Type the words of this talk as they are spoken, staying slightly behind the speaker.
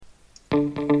Hello,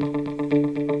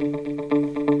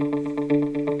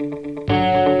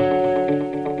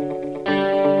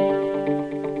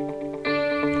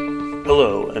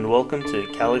 and welcome to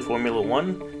Cali Formula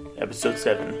One, Episode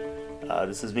 7.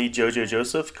 This is me, Jojo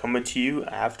Joseph, coming to you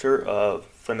after a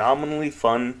phenomenally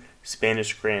fun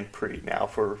Spanish Grand Prix. Now,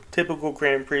 for typical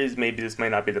Grand Prix, maybe this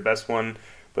might not be the best one,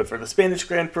 but for the Spanish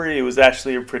Grand Prix, it was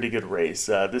actually a pretty good race.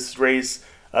 This race,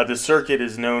 the circuit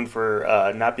is known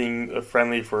for not being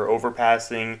friendly for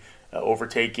overpassing,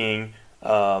 overtaking,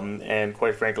 and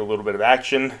quite frankly, a little bit of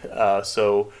action.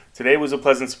 So today was a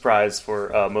pleasant surprise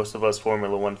for most of us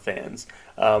Formula One fans.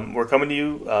 We're coming to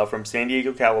you from San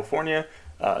Diego, California.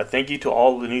 Thank you to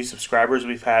all the new subscribers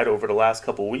we've had over the last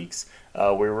couple weeks.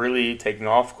 We're really taking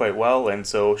off quite well, and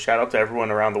so shout out to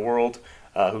everyone around the world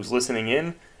who's listening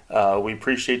in. We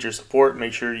appreciate your support.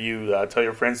 Make sure you tell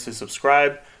your friends to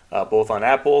subscribe, both on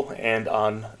Apple and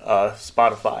on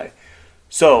Spotify.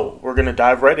 So we're going to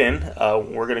dive right in.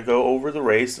 We're going to go over the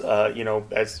race.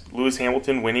 As Lewis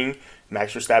Hamilton winning,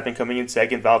 Max Verstappen coming in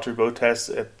second, Valtteri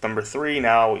Bottas at number 3.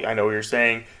 Now, I know what you're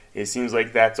saying. It seems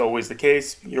like that's always the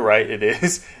case. You're right, it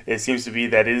is. It seems to be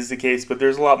that it is the case, but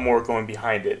there's a lot more going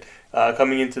behind it.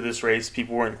 Coming into this race,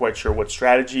 people weren't quite sure what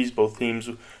strategies both teams,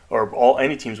 or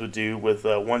any teams would do with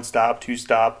one stop, two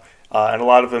stop, and a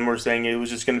lot of them were saying it was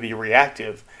just going to be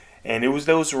reactive. And it was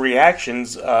those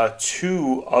reactions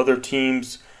to other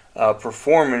teams'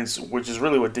 performance, which is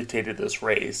really what dictated this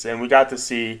race. And we got to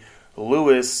see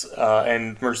Lewis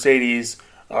and Mercedes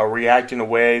react in a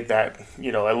way that,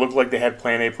 it looked like they had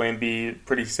plan A, plan B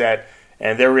pretty set.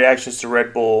 And their reactions to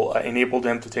Red Bull enabled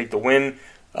them to take the win.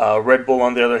 Red Bull,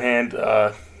 on the other hand,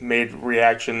 made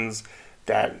reactions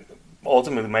that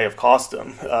ultimately may have cost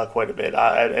them quite a bit.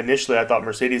 Initially, I thought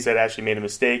Mercedes had actually made a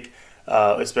mistake.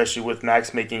 Especially with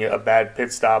Max making a bad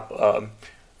pit stop,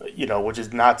 which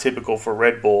is not typical for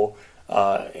Red Bull.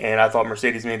 And I thought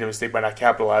Mercedes made a mistake by not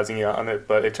capitalizing on it.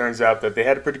 But it turns out that they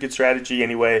had a pretty good strategy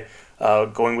anyway,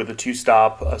 going with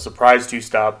a surprise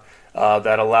two-stop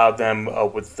that allowed them,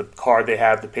 with the car they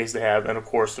have, the pace they have, and of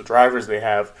course the drivers they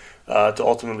have, to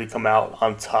ultimately come out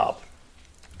on top.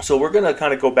 So we're going to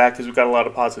kind of go back because we've got a lot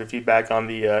of positive feedback on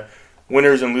the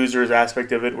winners and losers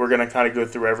aspect of it. We're going to kind of go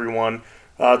through everyone.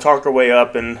 Talk our way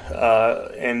up and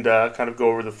kind of go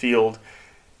over the field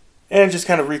and just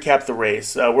kind of recap the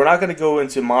race. We're not going to go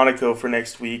into Monaco for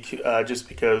next week just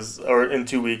because, or in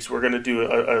 2 weeks. We're going to do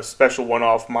a special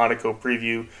one-off Monaco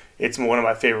preview. It's one of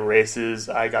my favorite races.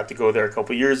 I got to go there a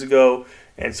couple years ago,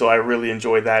 and so I really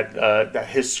enjoyed that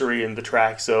history and the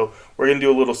track. So we're going to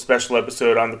do a little special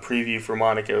episode on the preview for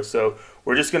Monaco. So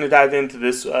we're just going to dive into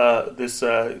this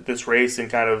race and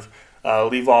kind of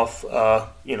leave off,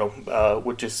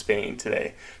 with just Spain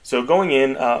today. So going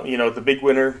in, the big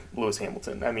winner, Lewis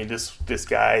Hamilton. I mean, this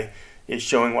guy is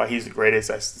showing why he's the greatest.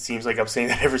 It seems like I'm saying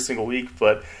that every single week,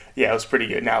 but yeah, it was pretty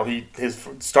good. Now, his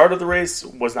start of the race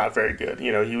was not very good.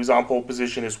 He was on pole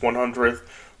position, his 100th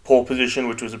pole position,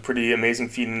 which was a pretty amazing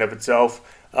feat in and of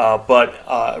itself. But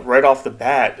right off the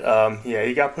bat,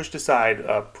 he got pushed aside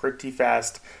pretty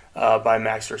fast by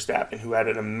Max Verstappen, who had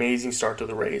an amazing start to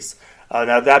the race.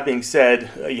 Now, that being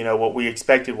said, what we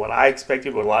expected, what I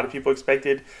expected, what a lot of people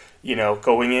expected,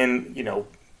 going in,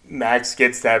 Max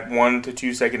gets that 1 to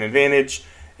 2 second advantage,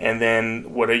 and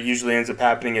then what usually ends up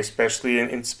happening, especially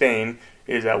in Spain,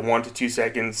 is that 1 to 2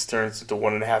 seconds turns into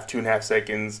 1.5, 2.5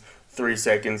 seconds, 3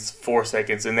 seconds, 4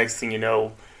 seconds, and next thing you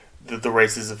know, the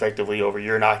race is effectively over.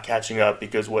 You're not catching up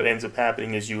because what ends up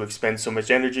happening is you expend so much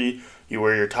energy, you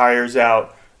wear your tires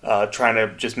out, trying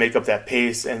to just make up that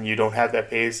pace, and you don't have that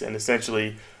pace, and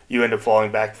essentially you end up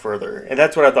falling back further. And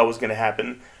that's what I thought was going to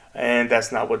happen, and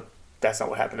that's not what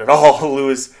happened at all.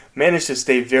 Lewis managed to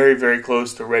stay very, very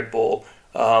close to Red Bull.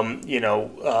 He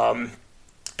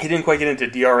didn't quite get into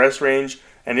DRS range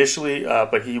initially,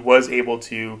 but he was able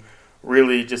to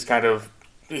really just kind of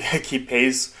keep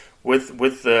pace with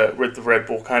the Red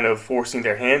Bull, kind of forcing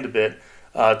their hand a bit.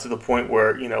 To the point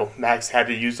where, Max had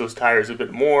to use those tires a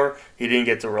bit more. He didn't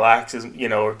get to relax,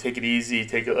 or take it easy,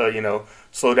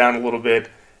 slow down a little bit.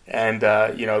 And,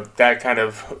 that kind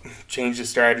of changed the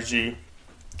strategy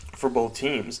for both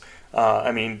teams.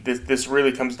 This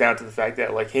really comes down to the fact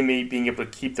that, him being able to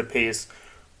keep the pace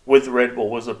with Red Bull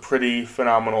was a pretty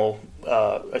phenomenal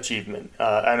achievement.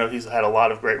 I know he's had a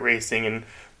lot of great racing, and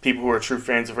people who are true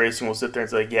fans of racing will sit there and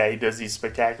say, yeah, he does these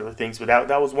spectacular things, but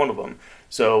that was one of them.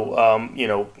 So,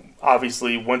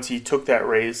 obviously, once he took that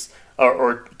race,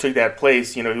 or took that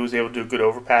place, he was able to do a good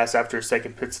overpass after a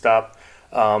second pit stop,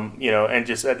 and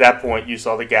just at that point, you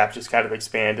saw the gap just kind of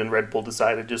expand, and Red Bull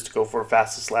decided just to go for a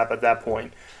fastest lap at that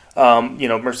point.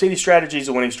 Mercedes strategy is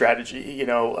a winning strategy.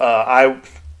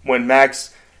 when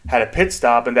Max had a pit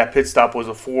stop, and that pit stop was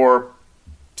a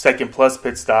 4-second plus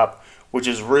pit stop, which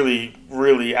is really,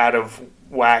 really out of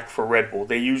whack for Red Bull.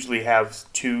 They usually have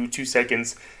 2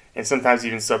 seconds, and sometimes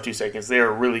even sub 2 seconds. They are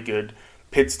a really good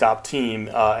pit stop team,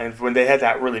 and when they had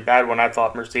that really bad one, I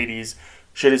thought Mercedes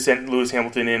should have sent Lewis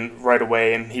Hamilton in right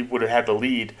away, and he would have had the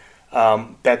lead.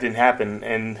 That didn't happen,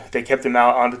 and they kept him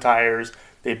out on the tires.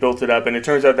 They built it up, and it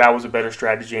turns out that was a better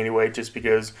strategy anyway, just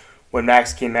because when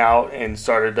Max came out and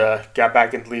got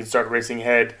back into the lead and started racing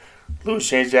ahead, Lewis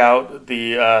changed out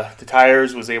the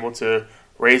tires, was able to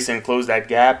race and close that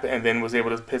gap, and then was able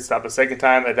to pit stop a second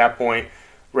time. At that point,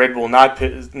 Red Bull not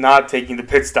taking the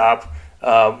pit stop,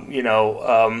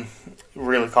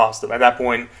 really cost them. At that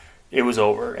point, it was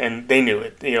over, and they knew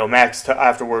it. Max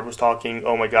afterward was talking,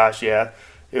 "Oh my gosh, yeah,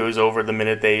 it was over the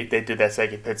minute they did that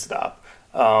second pit stop."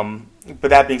 But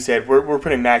that being said, we're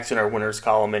putting Max in our winners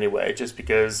column anyway, just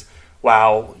because.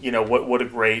 Wow, what a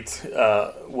great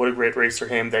race for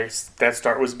him. That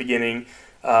start was beginning.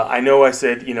 I know I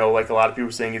said, like a lot of people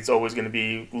were saying, it's always going to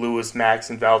be Lewis, Max,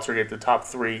 and Valtteri at the top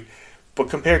 3. But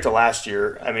compared to last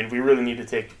year, I mean, we really need to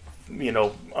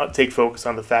take focus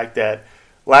on the fact that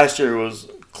last year was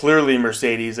clearly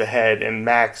Mercedes ahead and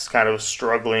Max kind of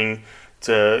struggling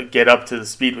to get up to the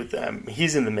speed with them.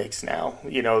 He's in the mix now.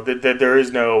 There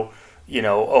is no,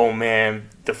 oh man,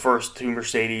 the first 2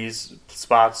 Mercedes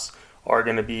spots are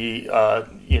going to be,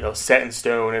 set in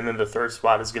stone, and then the third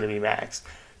spot is going to be Max.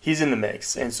 He's in the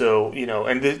mix, and so,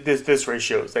 and this race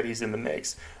shows that he's in the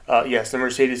mix. Yes, the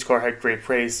Mercedes car had great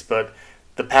pace, but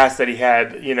the pass that he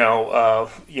had, on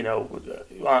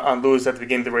Lewis at the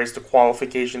beginning of the race, the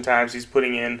qualification times he's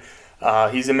putting in,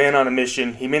 he's a man on a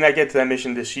mission. He may not get to that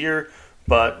mission this year,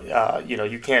 but,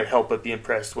 you can't help but be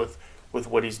impressed with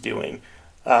what he's doing.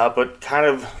 But kind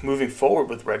of moving forward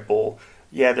with Red Bull,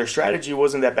 yeah, their strategy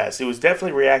wasn't that bad. It was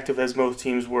definitely reactive, as most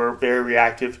teams were very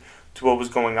reactive to what was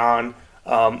going on.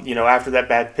 After that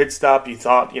bad pit stop, you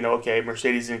thought, okay,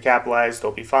 Mercedes didn't capitalize,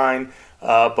 they'll be fine.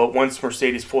 But once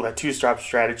Mercedes pulled that 2-stop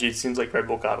strategy, it seems like Red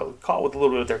Bull got caught with a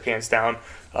little bit of their pants down,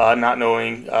 not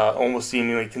knowing, almost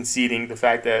seemingly conceding the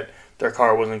fact that their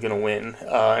car wasn't going to win,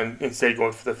 and instead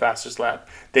going for the fastest lap.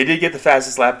 They did get the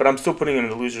fastest lap, but I'm still putting them in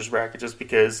the loser's bracket just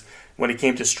because when it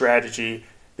came to strategy,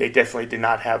 they definitely did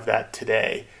not have that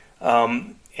today.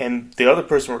 And the other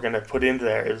person we're going to put into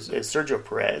there is Sergio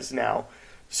Perez. Now,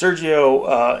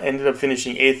 Sergio ended up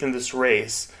finishing 8th in this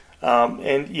race.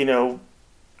 And,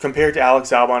 compared to Alex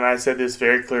Albon, I said this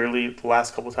very clearly the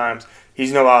last couple times,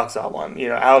 he's no Alex Albon.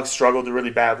 Alex struggled really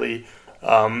badly.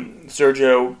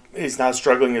 Sergio is not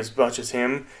struggling as much as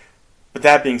him. But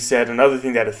that being said, another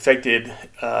thing that affected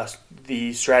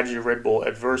the strategy of Red Bull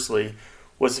adversely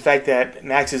was the fact that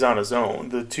Max is on his own.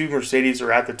 The 2 Mercedes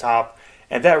are at the top,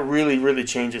 and that really, really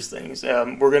changes things.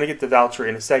 We're going to get to Valtteri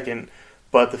in a second,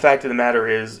 but the fact of the matter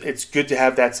is it's good to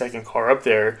have that second car up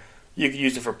there. You could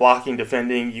use it for blocking,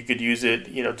 defending. You could use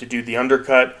it, to do the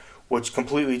undercut, which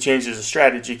completely changes the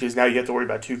strategy because now you have to worry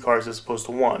about 2 cars as opposed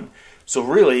to 1. So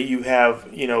really, you have,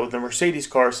 the Mercedes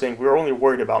car saying we're only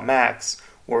worried about Max,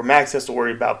 where Max has to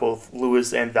worry about both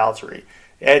Lewis and Valtteri.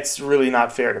 It's really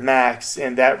not fair to Max,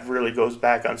 and that really goes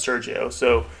back on Sergio.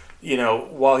 So,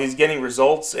 while he's getting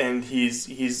results and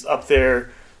he's up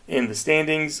there in the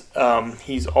standings,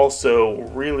 he's also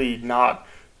really not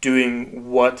doing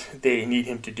what they need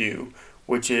him to do,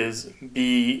 which is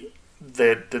be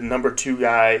the number 2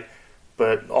 guy,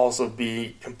 but also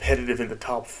be competitive in the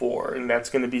top 4. And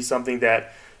that's going to be something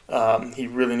that he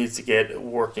really needs to get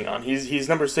working on. He's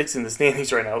number 6 in the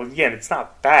standings right now. Again, it's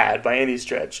not bad by any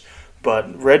stretch,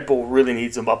 but Red Bull really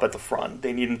needs him up at the front.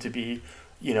 They need him to be,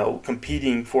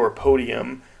 competing for a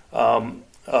podium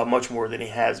much more than he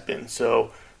has been.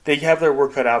 So they have their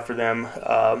work cut out for them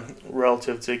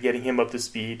relative to getting him up to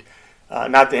speed.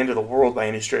 Not the end of the world by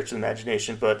any stretch of the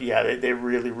imagination, but yeah, they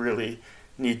really, really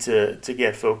need to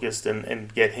get focused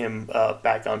and get him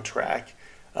back on track.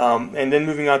 And then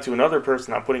moving on to another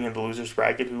person I'm putting in the losers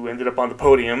bracket who ended up on the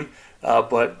podium,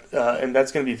 and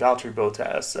that's going to be Valtteri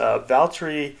Bottas.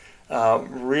 Valtteri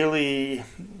really,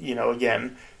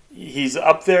 again, he's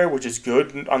up there, which is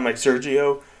good, unlike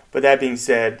Sergio. But that being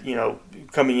said,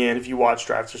 coming in, if you watch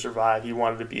Drive to Survive, he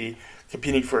wanted to be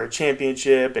competing for a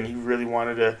championship, and he really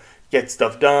wanted to get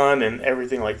stuff done and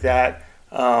everything like that.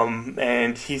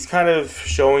 And he's kind of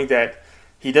showing that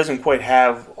he doesn't quite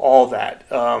have all that,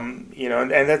 and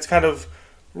that's kind of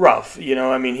rough.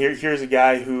 Here's a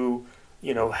guy who,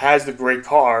 has the great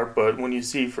car, but when you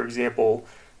see, for example,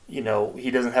 he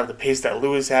doesn't have the pace that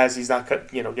Lewis has. He's not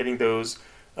getting those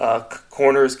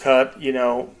corners cut,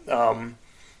 and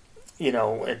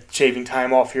shaving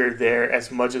time off here or there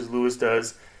as much as Lewis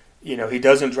does. he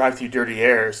doesn't drive through dirty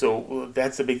air. So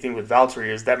that's the big thing with Valtteri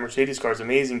is that Mercedes car is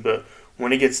amazing, but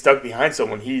when he gets stuck behind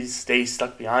someone, he stays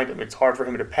stuck behind him. It's hard for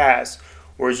him to pass.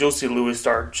 Whereas you'll see Lewis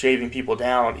start shaving people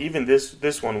down. Even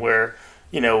this one where,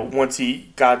 once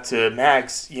he got to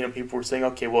Max, people were saying,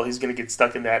 okay, well, he's going to get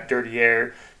stuck in that dirty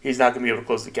air. He's not going to be able to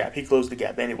close the gap. He closed the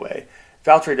gap anyway.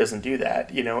 Valtteri doesn't do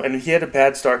that, and he had a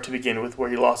bad start to begin with where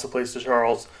he lost the place to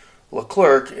Charles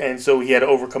Leclerc, and so he had to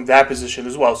overcome that position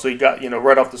as well. So he got,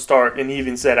 right off the start, and he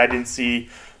even said, I didn't see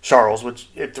Charles, which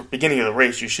at the beginning of the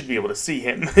race, you should be able to see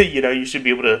him. You should be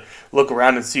able to look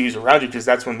around and see who's around you because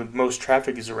that's when the most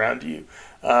traffic is around you.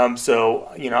 So,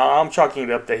 I'm chalking it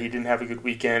up that he didn't have a good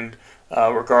weekend,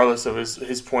 regardless of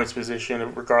his points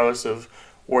position, regardless of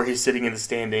where he's sitting in the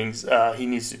standings. He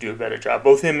needs to do a better job.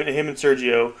 Both him and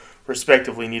Sergio,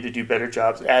 respectively, need to do better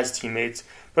jobs as teammates,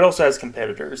 but also as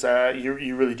competitors.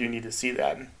 You really do need to see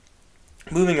that.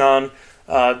 Moving on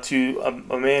to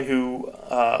a man who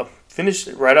finished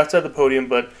right outside the podium,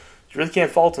 but you really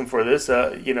can't fault him for this.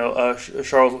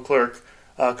 Charles Leclerc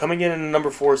coming in the number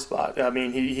 4 spot. I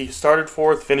mean, he started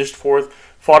 4th, finished 4th,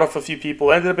 fought off a few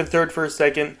people, ended up in 3rd for a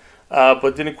second,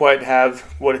 but didn't quite have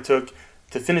what it took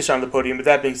to finish on the podium. But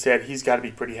that being said, he's got to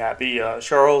be pretty happy.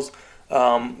 Charles,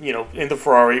 in the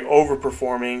Ferrari,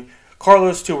 overperforming.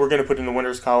 Carlos, too, we're going to put in the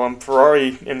winners column.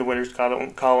 Ferrari in the winners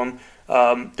column.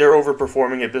 They're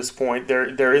overperforming at this point.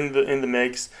 They're in the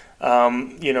mix.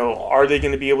 Are they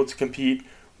going to be able to compete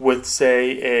with,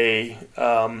 say,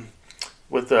 a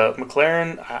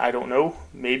McLaren? I don't know.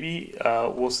 Maybe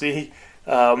we'll see.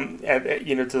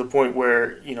 To the point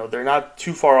where they're not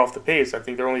too far off the pace. I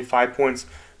think they're only 5 points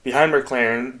behind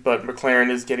McLaren, but McLaren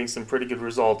is getting some pretty good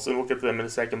results, and we'll get to them in a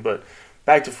second. But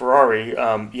back to Ferrari,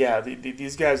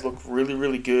 these guys look really,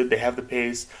 really good. They have the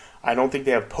pace. I don't think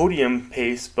they have podium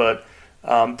pace, but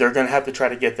they're going to have to try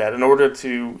to get that in order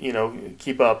to,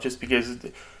 keep up, just because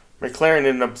McLaren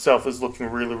in themselves is looking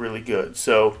really, really good.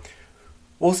 So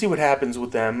we'll see what happens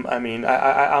with them. I mean,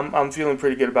 I'm feeling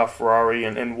pretty good about Ferrari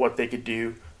and what they could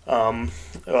do. Going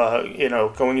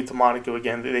into Monaco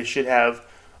again, they should have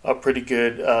a pretty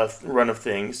good run of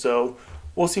things. So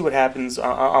we'll see what happens.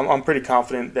 I'm pretty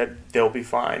confident that they'll be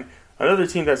fine. Another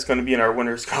team that's going to be in our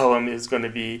winners column is going to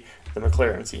be the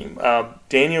McLaren team.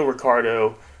 Daniel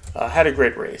Ricciardo had a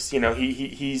great race.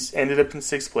 He's ended up in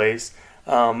 6th place.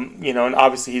 And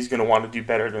obviously he's going to want to do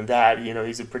better than that.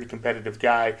 He's a pretty competitive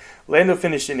guy. Lando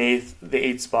finished in the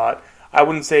 8th spot. I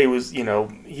wouldn't say it was,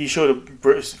 he showed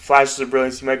flashes of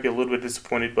brilliance. He might be a little bit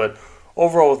disappointed, but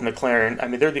overall with McLaren, I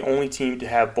mean, they're the only team to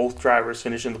have both drivers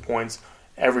finish in the points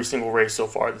every single race so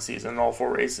far this season, in all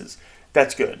 4 races.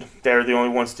 That's good. They're the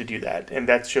only ones to do that, and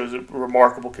that shows a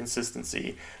remarkable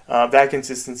consistency. That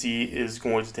consistency is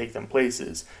going to take them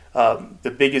places.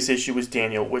 The biggest issue was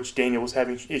Daniel, which Daniel was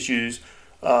having issues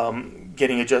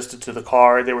getting adjusted to the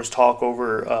car. There was talk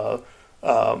over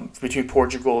between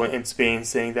Portugal and Spain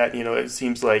saying that, it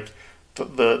seems like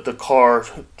the car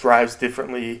drives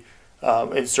differently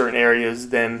in certain areas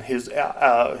than his,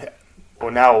 now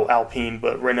Alpine,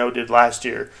 but Renault did last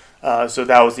year. So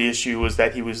that was the issue, was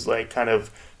that he was like kind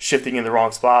of shifting in the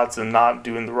wrong spots and not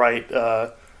doing the right,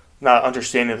 not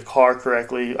understanding the car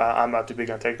correctly. I'm not too big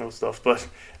on technical stuff, but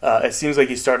it seems like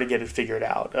he's starting to get it figured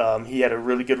out. He had a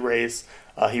really good race.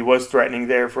 He was threatening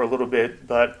there for a little bit,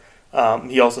 but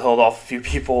he also held off a few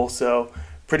people, so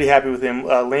pretty happy with him.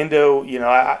 Lando,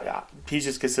 he's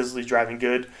just consistently driving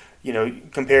good.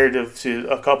 Comparative to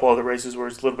a couple other races where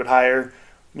it's a little bit higher.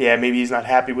 Yeah, maybe he's not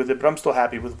happy with it, but I'm still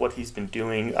happy with what he's been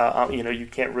doing. You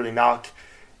can't really knock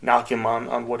him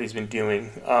on what he's been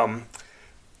doing.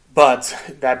 But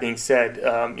that being said,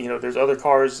 there's other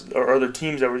cars or other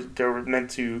teams that were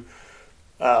meant to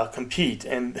compete,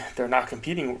 and they're not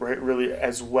competing really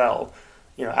as well.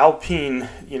 Alpine,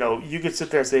 you could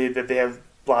sit there and say that they have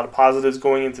a lot of positives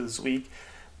going into this week,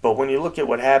 but when you look at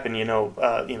what happened,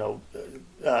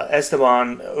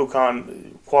 Esteban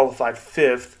Ocon qualified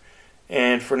 5th,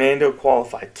 and Fernando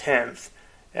qualified 10th.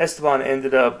 Esteban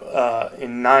ended up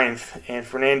in 9th, and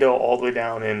Fernando all the way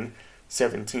down in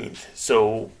 17th.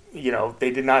 So,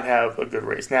 they did not have a good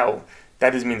race. Now, that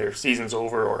doesn't mean their season's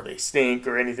over or they stink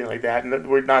or anything like that. And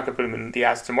we're not going to put them in the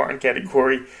Aston Martin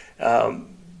category.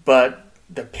 But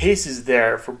the pace is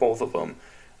there for both of them.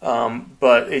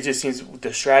 But it just seems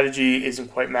the strategy isn't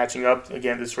quite matching up.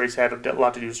 Again, this race had a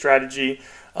lot to do with strategy.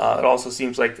 It also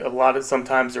seems like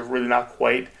sometimes they're really not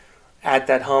quite at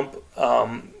that hump.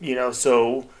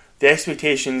 So the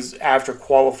expectations after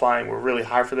qualifying were really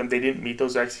high for them. They didn't meet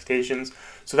those expectations.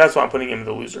 So that's why I'm putting them in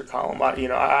the loser column.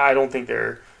 I don't think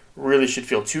they really should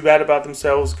feel too bad about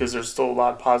themselves because there's still a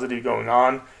lot of positive going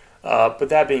on. But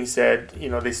that being said,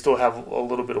 they still have a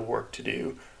little bit of work to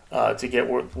do to get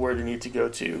where they need to go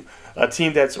to. A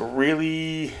team that's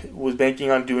really was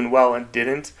banking on doing well and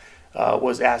didn't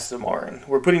was Aston Martin.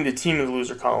 We're putting the team in the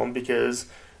loser column because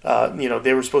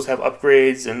they were supposed to have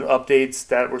upgrades and updates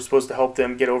that were supposed to help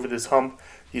them get over this hump.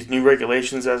 These new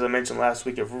regulations, as I mentioned last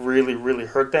week, have really, really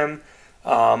hurt them.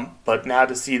 But now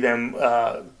to see them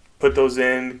put those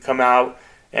in, come out,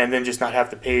 and then just not have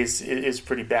the pace is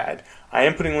pretty bad. I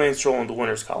am putting Lance Stroll in the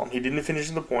winners column. He didn't finish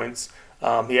in the points.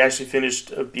 He actually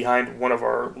finished behind one of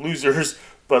our losers,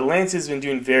 but Lance has been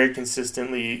doing very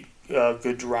consistently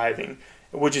good driving,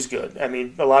 which is good. I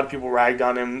mean, a lot of people ragged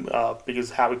on him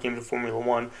because of how he came to Formula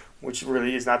One, which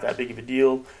really is not that big of a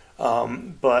deal.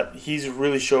 But he's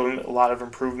really shown a lot of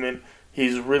improvement.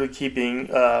 He's really keeping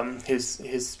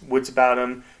his wits about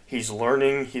him. He's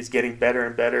learning. He's getting better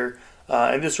and better.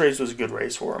 And this race was a good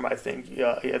race for him, I think.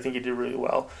 I think he did really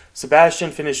well.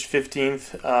 Sebastian finished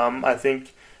 15th. I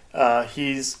think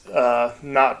he's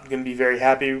not going to be very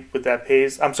happy with that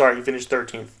pace. I'm sorry, he finished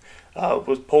 13th.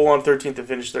 Was pole on 13th and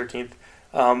finished 13th.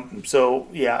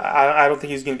 I don't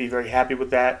think he's going to be very happy with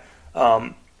that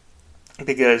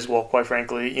because, well, quite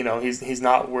frankly, he's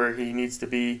not where he needs to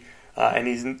be. And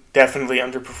he's definitely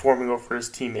underperforming over his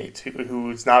teammate, who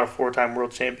is not a four-time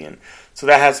world champion. So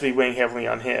that has to be weighing heavily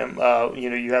on him.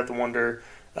 You have to wonder,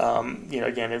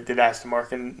 again, did Aston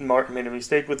Martin made a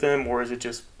mistake with him, or is it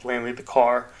just plainly the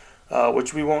car,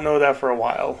 which we won't know that for a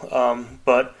while.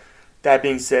 But that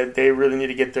being said, they really need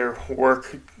to get their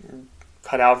work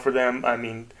cut out for them. I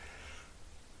mean,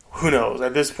 who knows?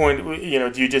 At this point,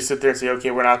 do you just sit there and say, okay,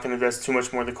 we're not going to invest too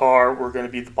much more in the car, we're going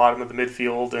to be at the bottom of the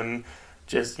midfield and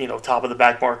just, top of the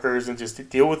back markers and just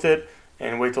deal with it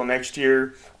and wait till next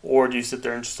year? Or do you sit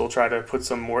there and still try to put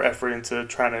some more effort into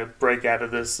trying to break out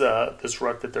of this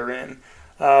rut that they're in?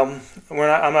 I'm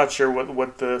not sure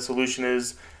what the solution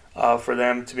is for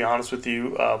them, to be honest with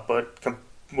you, but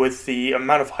with the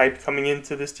amount of hype coming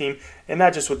into this team, and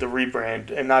not just with the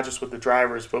rebrand and not just with the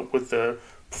drivers, but with the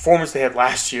performance they had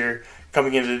last year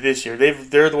coming into this year,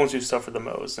 they're the ones who suffered the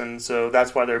most. And so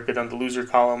that's why they're a bit on the loser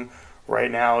column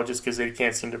right now, just because they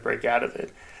can't seem to break out of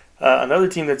it. Another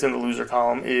team that's in the loser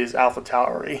column is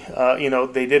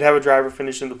AlphaTauri. They did have a driver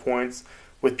finish in the points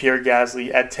with Pierre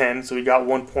Gasly at 10, so he got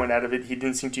 1 point out of it. He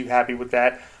didn't seem too happy with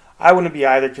that. I wouldn't be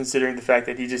either, considering the fact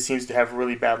that he just seems to have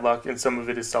really bad luck, and some of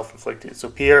it is self-inflicted. So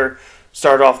Pierre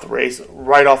started off the race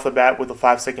right off the bat with a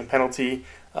 5-second penalty,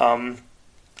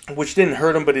 which didn't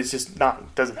hurt him, but it's just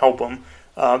doesn't help him.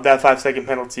 That 5-second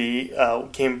penalty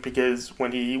came because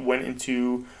when he went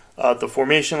into the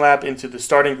formation lap, into the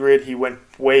starting grid, he went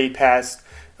way past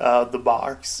the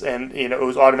box, and it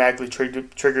was automatically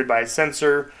triggered by a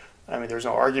sensor. I mean, there's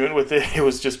no argument with it. It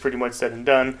was just pretty much said and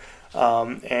done.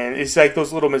 And it's like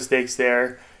those little mistakes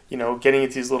there, getting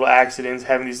into these little accidents,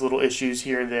 having these little issues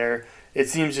here and there. It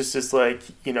seems just like,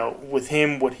 with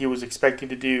him, what he was expecting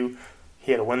to do.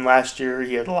 He had a win last year.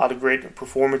 He had a lot of great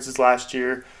performances last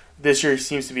year. This year he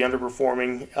seems to be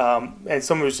underperforming. And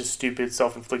some of it was just stupid,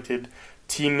 self-inflicted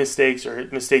team mistakes or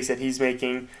mistakes that he's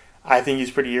making. I think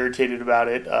he's pretty irritated about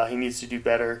it. He needs to do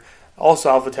better. Also,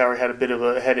 AlphaTauri had a bit of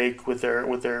a headache with their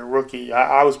rookie.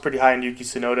 I was pretty high on Yuki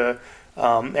Tsunoda.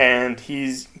 And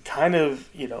he's kind of,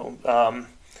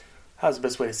 how's the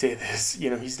best way to say this?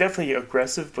 He's definitely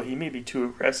aggressive, but he may be too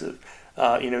aggressive.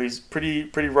 He's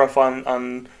pretty rough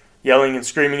on yelling and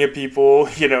screaming at people.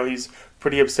 He's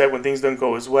pretty upset when things don't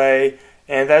go his way.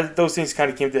 And those things kind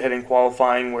of came to head in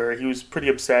qualifying, where he was pretty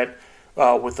upset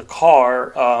with the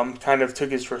car, kind of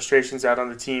took his frustrations out on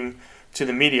the team to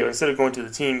the media. Instead of going to the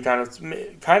team, kind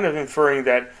of inferring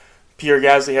that Pierre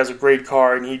Gasly has a great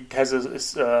car and he has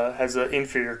an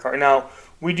inferior car. Now,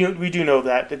 we do know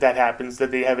that happens,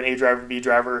 that they have an A driver, B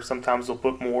driver. Sometimes they'll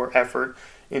put more effort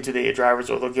into the A drivers,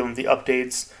 or they'll give them the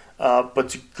updates. But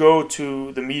to go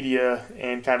to the media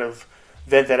and kind of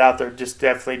vent that out there just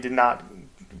definitely did not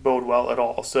bode well at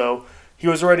all. So he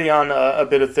was already on a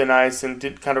bit of thin ice and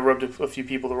did kind of rubbed a few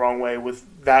people the wrong way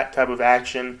with that type of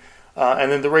action.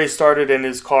 And then the race started and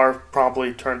his car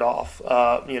promptly turned off.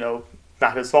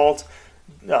 Not his fault.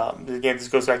 Again, this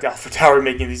goes back to AlphaTauri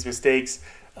making these mistakes.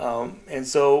 And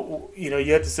so, you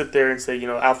have to sit there and say,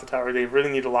 AlphaTauri, they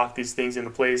really need to lock these things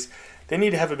into place. They need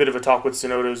to have a bit of a talk with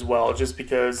Tsunoda as well, just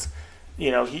because,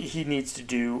 he needs to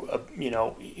do,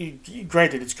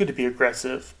 granted, it's good to be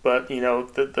aggressive, but,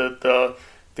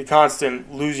 the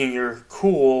constant losing your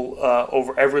cool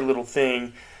over every little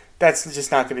thing, that's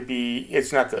just not going to be,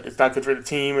 it's not good. It's not good for the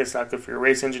team. It's not good for your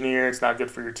race engineer. It's not good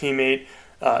for your teammate.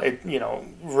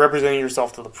 Representing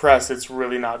yourself to the press, it's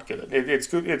really not good. It's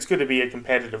good to be a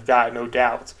competitive guy, no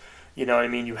doubt. You know what I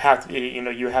mean? You have to,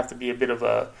 you have to be a bit of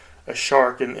a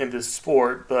shark in this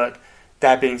sport. But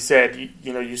that being said,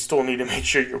 you still need to make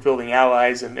sure you're building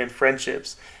allies and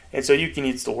friendships. And so Yuki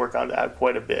needs to work on that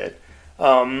quite a bit.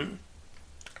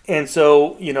 And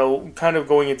so, kind of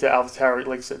going into AlphaTauri,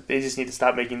 like I said, they just need to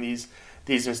stop making these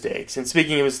mistakes. And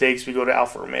speaking of mistakes, we go to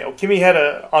Alfa Romeo. Kimi had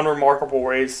an unremarkable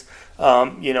race.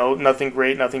 Nothing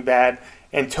great, nothing bad.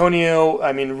 Antonio,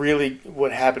 I mean, really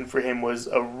what happened for him was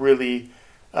a really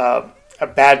a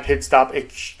bad pit stop.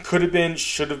 It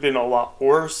should have been a lot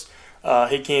worse.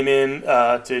 He came in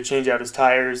to change out his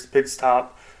tires, pit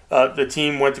stop. The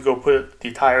team went to go put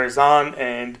the tires on,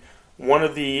 and one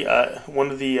of the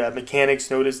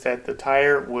mechanics noticed that the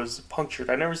tire was punctured.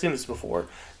 I've never seen this before.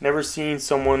 Never seen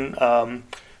someone,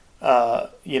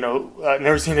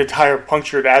 never seen a tire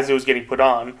punctured as it was getting put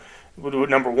on.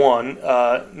 Number one.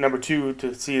 Number two,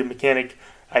 to see the mechanic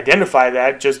identify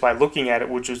that just by looking at it,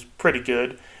 which was pretty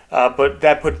good. But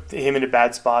that put him in a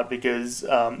bad spot because,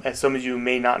 as some of you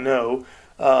may not know,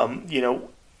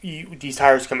 these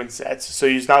tires come in sets. So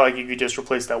it's not like you could just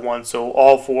replace that one. So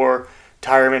all four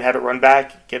tiremen had to run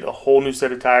back, get a whole new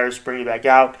set of tires, bring it back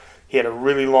out. He had a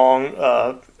really long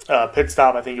pit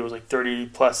stop. I think it was like 30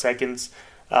 plus seconds.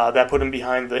 That put him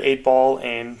behind the 8 ball,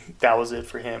 and that was it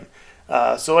for him.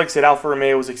 So like I said, Alfa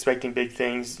Romeo was expecting big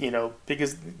things,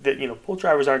 because both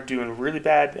drivers aren't doing really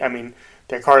bad. I mean,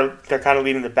 they're kind of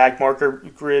leading the back marker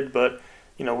grid, but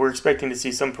we're expecting to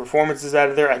see some performances out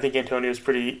of there. I think Antonio's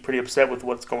pretty upset with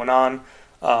what's going on,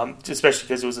 especially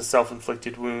because it was a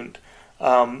self-inflicted wound.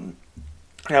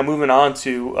 Now moving on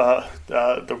to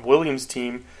the Williams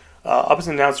team,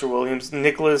 opposite announcer Williams,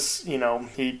 Nicholas,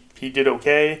 he did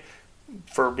okay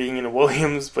for being in a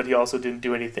Williams, but he also didn't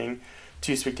do anything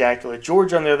too spectacular.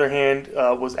 George, on the other hand,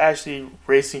 was actually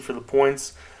racing for the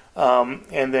points,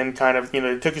 and then kind of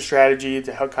they took a strategy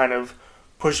to help kind of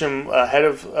push him ahead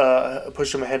of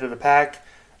the pack,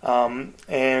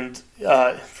 and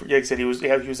like I said, he was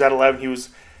at 11. He was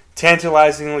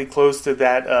tantalizingly close to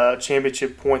that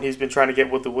championship point he's been trying to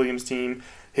get with the Williams team.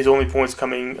 His only points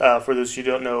coming, for those who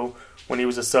don't know, when he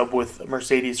was a sub with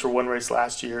Mercedes for one race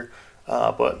last year.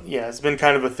 But yeah, it's been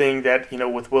kind of a thing that,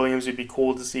 with Williams, it'd be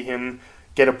cool to see him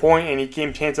get a point, and he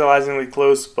came tantalizingly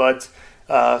close, but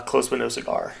close but no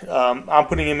cigar. I'm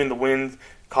putting him in the win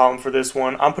column for this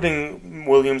one. I'm putting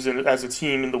Williams as a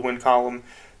team in the win column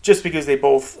just because they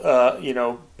both,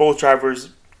 both drivers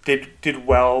did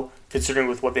well considering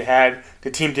with what they had.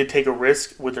 The team did take a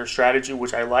risk with their strategy,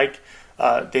 which I like.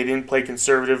 They didn't play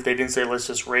conservative. They didn't say, let's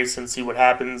just race and see what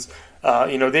happens.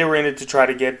 They were in it to try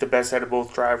to get the best out of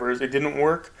both drivers. It didn't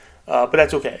work, but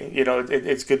that's okay.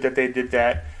 It's good that they did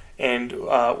that, and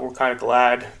we're kind of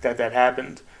glad that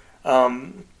happened. But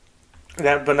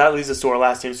that leads us to our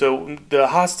last team. So the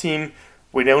Haas team,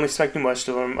 we don't expect too much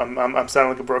of them. I'm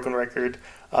sounding like a broken record.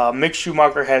 Mick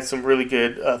Schumacher had some really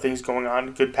good things going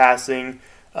on, good passing.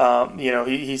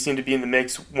 He seemed to be in the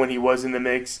mix when he was in the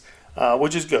mix,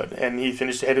 which is good. And he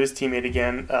finished ahead of his teammate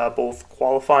again, both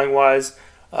qualifying-wise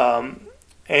and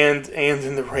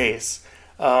in the race.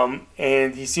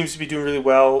 And he seems to be doing really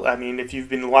well. I mean, if you've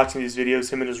been watching these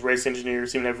videos, him and his race engineer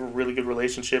seem to have a really good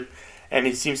relationship. And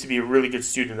he seems to be a really good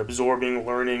student, absorbing,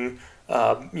 learning.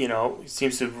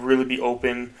 Seems to really be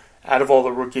open. Out of all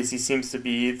the rookies, he seems to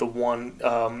be the one,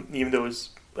 even though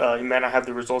he might not have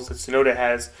the results that Tsunoda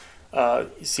has,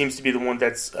 he seems to be the one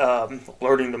that's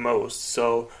learning the most.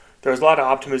 So there's a lot of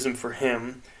optimism for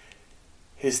him.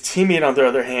 His teammate, on the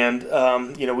other hand,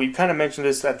 we kind of mentioned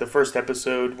this at the first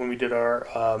episode when we did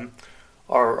our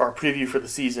preview for the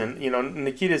season.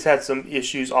 Nikita's had some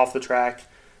issues off the track.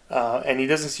 And he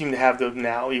doesn't seem to have them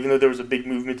now, even though there was a big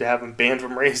movement to have him banned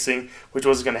from racing, which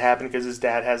wasn't going to happen because his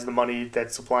dad has the money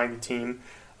that's supplying the team.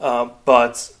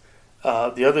 But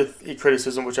the other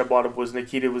criticism which I brought up was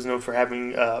Nikita was known for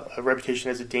having a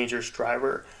reputation as a dangerous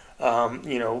driver,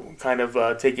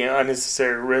 taking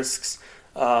unnecessary risks.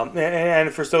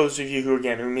 And for those of you who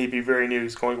may be very new,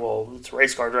 is going, well, it's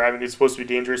race car driving, it's supposed to be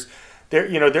dangerous.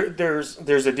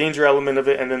 There's a danger element of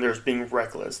it, and then there's being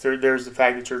reckless. There's the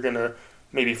fact that you're going to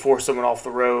maybe force someone off the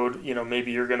road.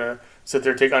 Maybe you're going to sit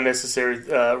there and take unnecessary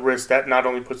risks that not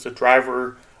only puts the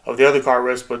driver of the other car at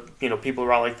risk, but people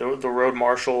around like the road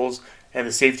marshals and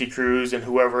the safety crews and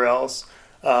whoever else.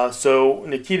 So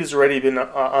Nikita's already been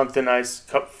on thin ice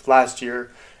last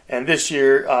year, and this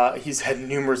year he's had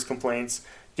numerous complaints,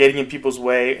 getting in people's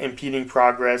way, impeding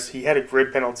progress. He had a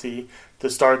grid penalty to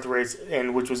start the race,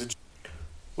 and which was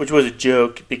a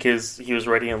joke because he was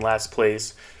already in last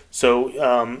place. So,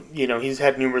 he's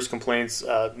had numerous complaints.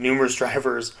 Numerous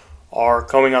drivers are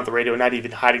coming on the radio, not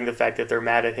even hiding the fact that they're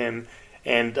mad at him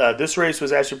And this race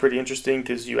was actually pretty interesting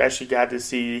because you actually got to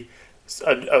see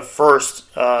a first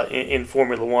in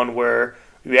Formula One where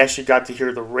you actually got to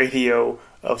hear the radio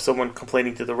of someone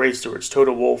complaining to the race stewards.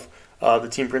 Toto Wolff, the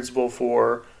team principal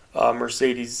for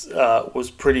Mercedes,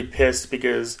 was pretty pissed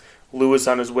because Lewis,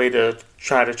 on his way to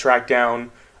try to track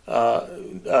down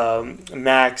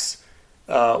Max,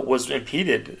 was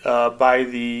impeded by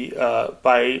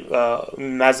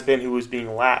Mazepin, who was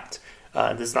being lapped.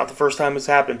 This is not the first time it's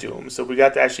happened to him, so we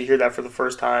got to actually hear that for the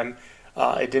first time.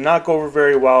 It did not go over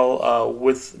very well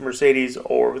with Mercedes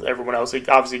or with everyone else. It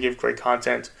obviously gave great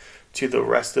content to the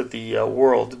rest of the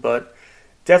world, but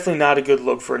definitely not a good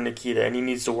look for Nikita, and he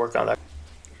needs to work on that.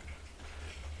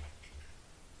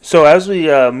 So as we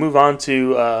move on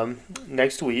to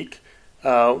next week,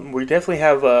 we definitely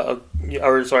have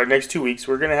next 2 weeks,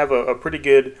 we're going to have a pretty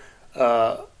good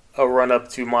a run up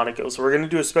to Monaco. So we're going to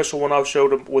do a special one-off show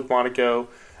with Monaco,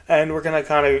 and we're going to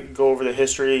kind of go over the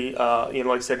history. Like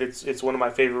I said, it's one of my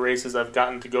favorite races. I've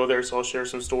gotten to go there, so I'll share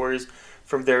some stories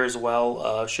from there as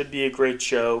well. Should be a great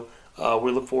show.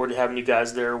 We look forward to having you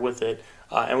guys there with it.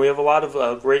 And we have a lot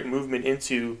of great movement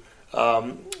into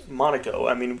Monaco.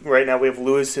 I mean, right now we have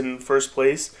Lewis in first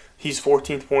place. He's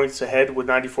 14 points ahead with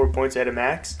 94 points ahead of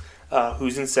Max,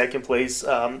 who's in second place.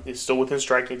 Is still within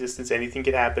striking distance. Anything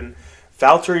could happen.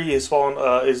 Valtteri has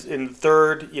fallen, is in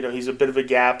third. He's a bit of a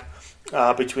gap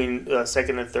between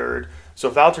second and third. So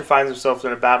Valtteri finds himself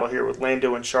in a battle here with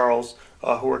Lando and Charles,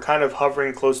 who are kind of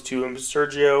hovering close to him.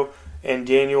 Sergio and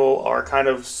Daniel are kind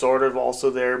of sort of also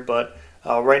there, but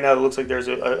right now it looks like there's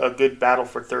a good battle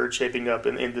for third shaping up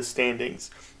in the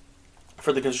standings.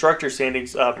 For the constructor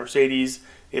standings, Mercedes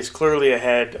is clearly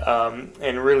ahead,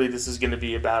 and really this is going to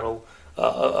be a battle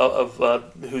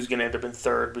of who's going to end up in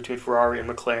third between Ferrari and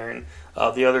McLaren.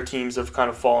 The other teams have kind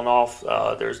of fallen off.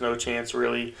 There's no chance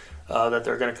really that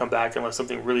they're going to come back unless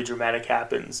something really dramatic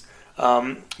happens.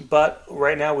 But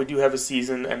right now we do have a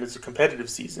season, and it's a competitive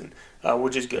season,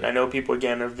 which is good. I know people,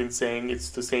 again, have been saying it's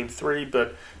the same three,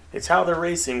 but it's how they're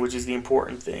racing, which is the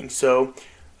important thing. So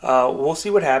we'll see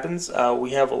what happens.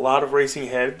 We have a lot of racing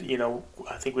ahead.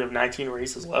 I think we have 19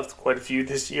 races left, quite a few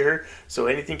this year, so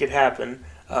anything could happen.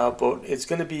 But it's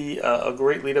going to be a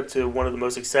great lead up to one of the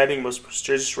most exciting, most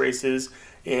prestigious races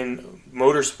in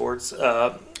motorsports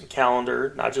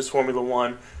calendar, not just Formula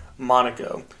One,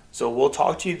 Monaco. So we'll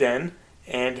talk to you then,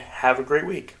 and have a great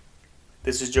week.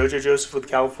 This is JoJo Joseph with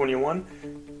California One,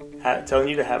 telling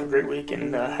you to have a great week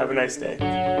and have a nice day.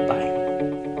 Bye.